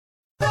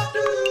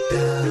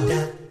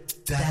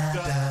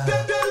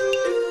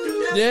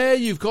Yeah,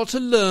 you've got to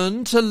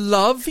learn to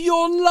love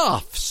your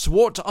luffs.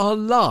 What are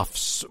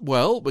luffs?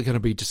 Well, we're going to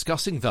be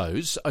discussing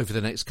those over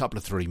the next couple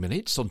of 3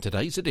 minutes on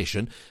today's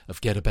edition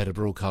of Get a Better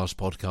Broadcast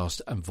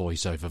Podcast and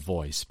Voice Over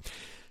Voice.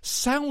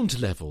 Sound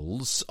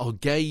levels are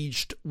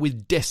gauged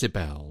with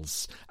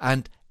decibels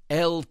and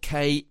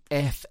LKFSs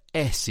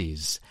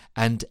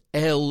and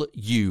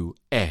LUFSs.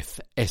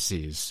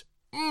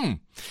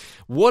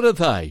 What are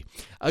they?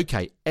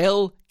 Okay,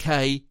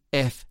 LKFS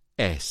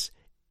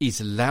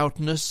is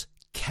loudness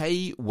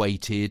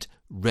K-weighted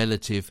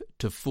relative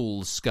to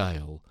full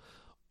scale,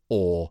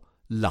 or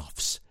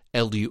LUFS,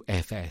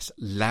 LUFS,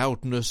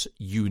 loudness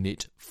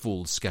unit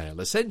full scale.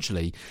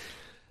 Essentially,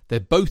 they're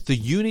both the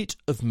unit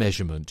of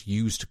measurement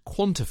used to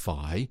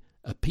quantify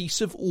a piece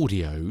of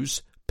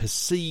audio's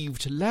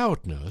perceived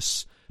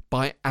loudness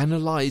by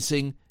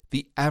analysing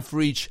the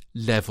average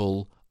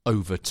level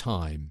over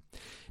time.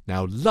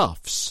 Now,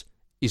 LUFS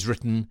is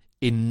written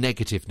in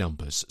negative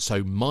numbers,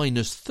 so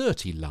minus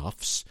 30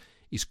 LUFS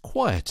is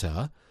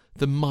quieter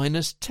than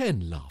minus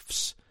 10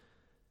 LUFS.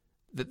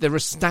 They're a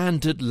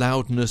standard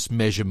loudness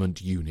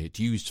measurement unit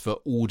used for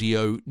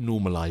audio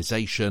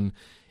normalisation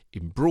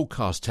in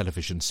broadcast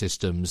television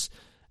systems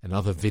and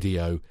other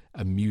video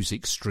and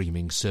music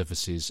streaming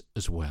services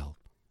as well.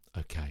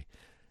 Okay,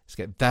 let's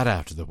get that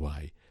out of the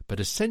way. But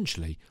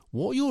essentially,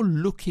 what you're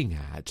looking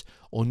at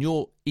on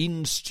your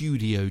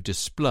in-studio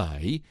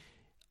display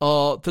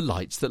are the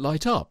lights that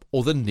light up,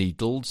 or the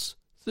needles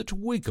that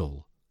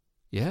wiggle.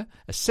 Yeah,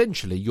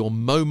 essentially your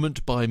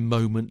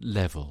moment-by-moment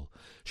level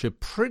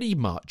should pretty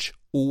much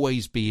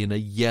always be in a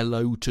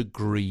yellow to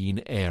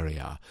green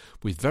area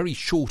with very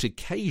short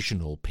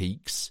occasional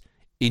peaks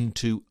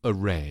into a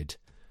red.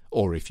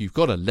 Or if you've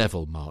got a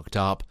level marked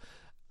up,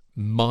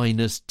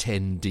 minus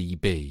 10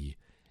 dB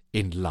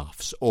in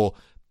LUFS, or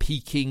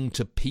peaking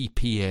to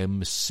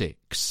ppm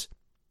 6.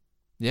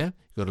 Yeah,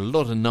 you've got a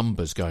lot of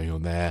numbers going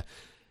on there.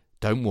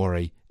 Don't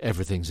worry,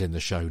 everything's in the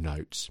show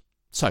notes.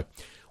 So,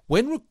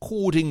 when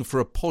recording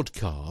for a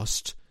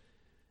podcast,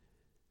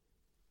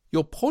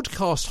 your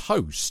podcast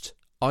host,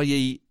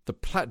 i.e. the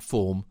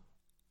platform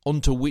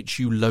onto which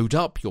you load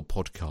up your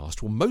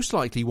podcast, will most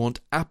likely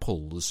want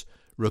Apple's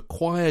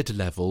required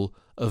level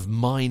of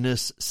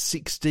minus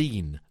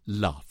 16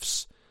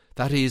 LUFS.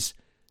 That is,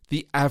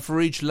 the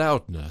average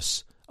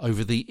loudness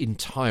over the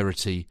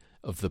entirety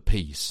of the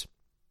piece.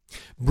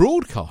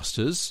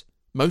 Broadcasters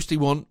mostly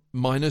want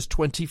minus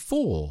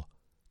 24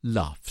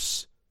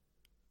 LUFS,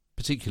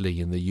 particularly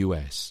in the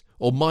US,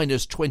 or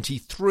minus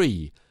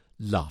 23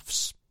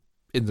 LUFS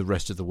in the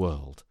rest of the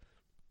world.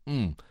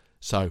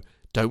 So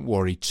don't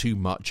worry too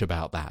much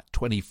about that.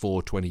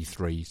 24,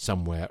 23,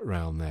 somewhere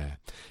around there.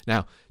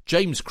 Now,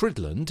 James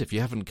Cridland, if you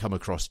haven't come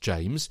across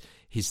James,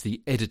 he's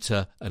the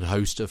editor and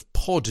host of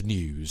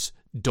podnews.net,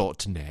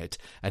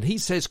 and he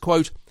says,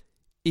 quote,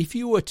 "If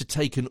you were to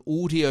take an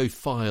audio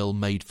file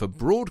made for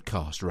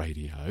broadcast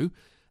radio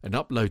and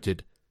upload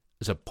it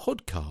as a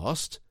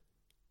podcast,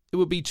 it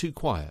would be too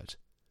quiet."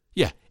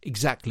 Yeah,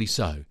 exactly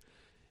so.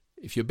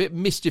 If you're a bit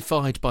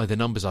mystified by the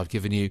numbers I've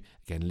given you,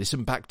 again,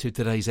 listen back to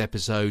today's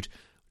episode,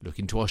 look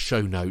into our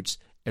show notes,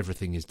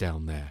 everything is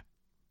down there.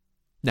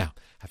 Now,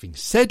 having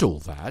said all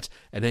that,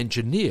 an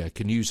engineer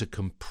can use a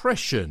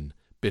compression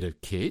bit of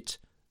kit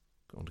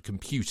on a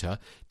computer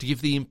to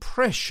give the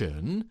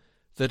impression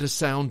that a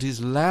sound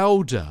is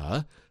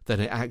louder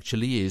than it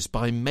actually is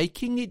by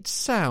making it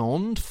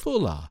sound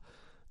fuller.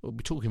 We'll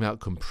be talking about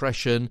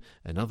compression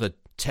and other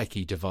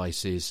techie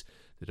devices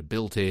that are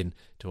built in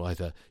to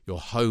either your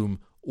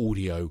home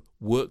audio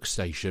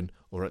workstation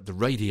or at the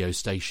radio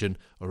station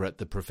or at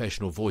the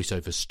professional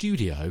voiceover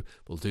studio.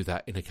 We'll do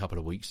that in a couple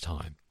of weeks'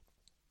 time.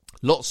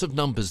 Lots of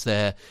numbers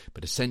there,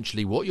 but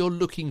essentially what you're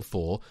looking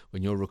for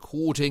when you're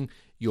recording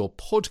your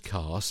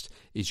podcast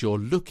is you're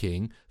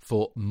looking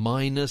for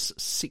minus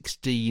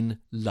 16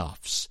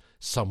 LUFS,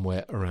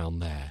 somewhere around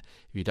there.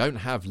 If you don't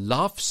have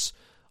LUFS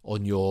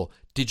on your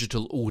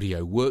digital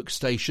audio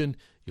workstation,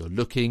 you're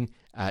looking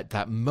at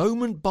that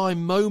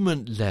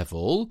moment-by-moment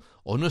level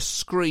on a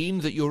screen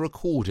that you're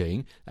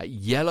recording, at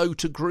yellow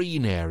to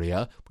green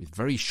area with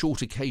very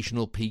short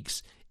occasional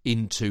peaks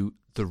into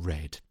the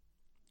red.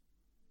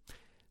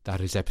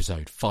 That is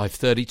episode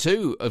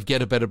 532 of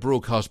Get a Better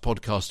Broadcast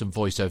Podcast and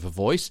Voice Over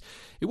Voice.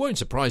 It won't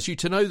surprise you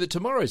to know that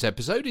tomorrow's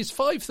episode is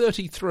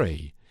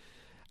 533.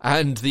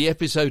 And the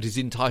episode is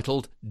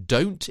entitled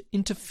Don't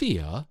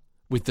Interfere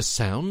with the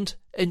Sound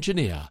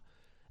Engineer,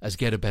 as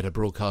Get a Better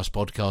Broadcast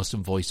Podcast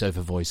and Voice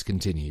Over Voice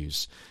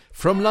continues.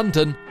 From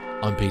London,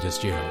 I'm Peter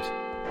Stewart.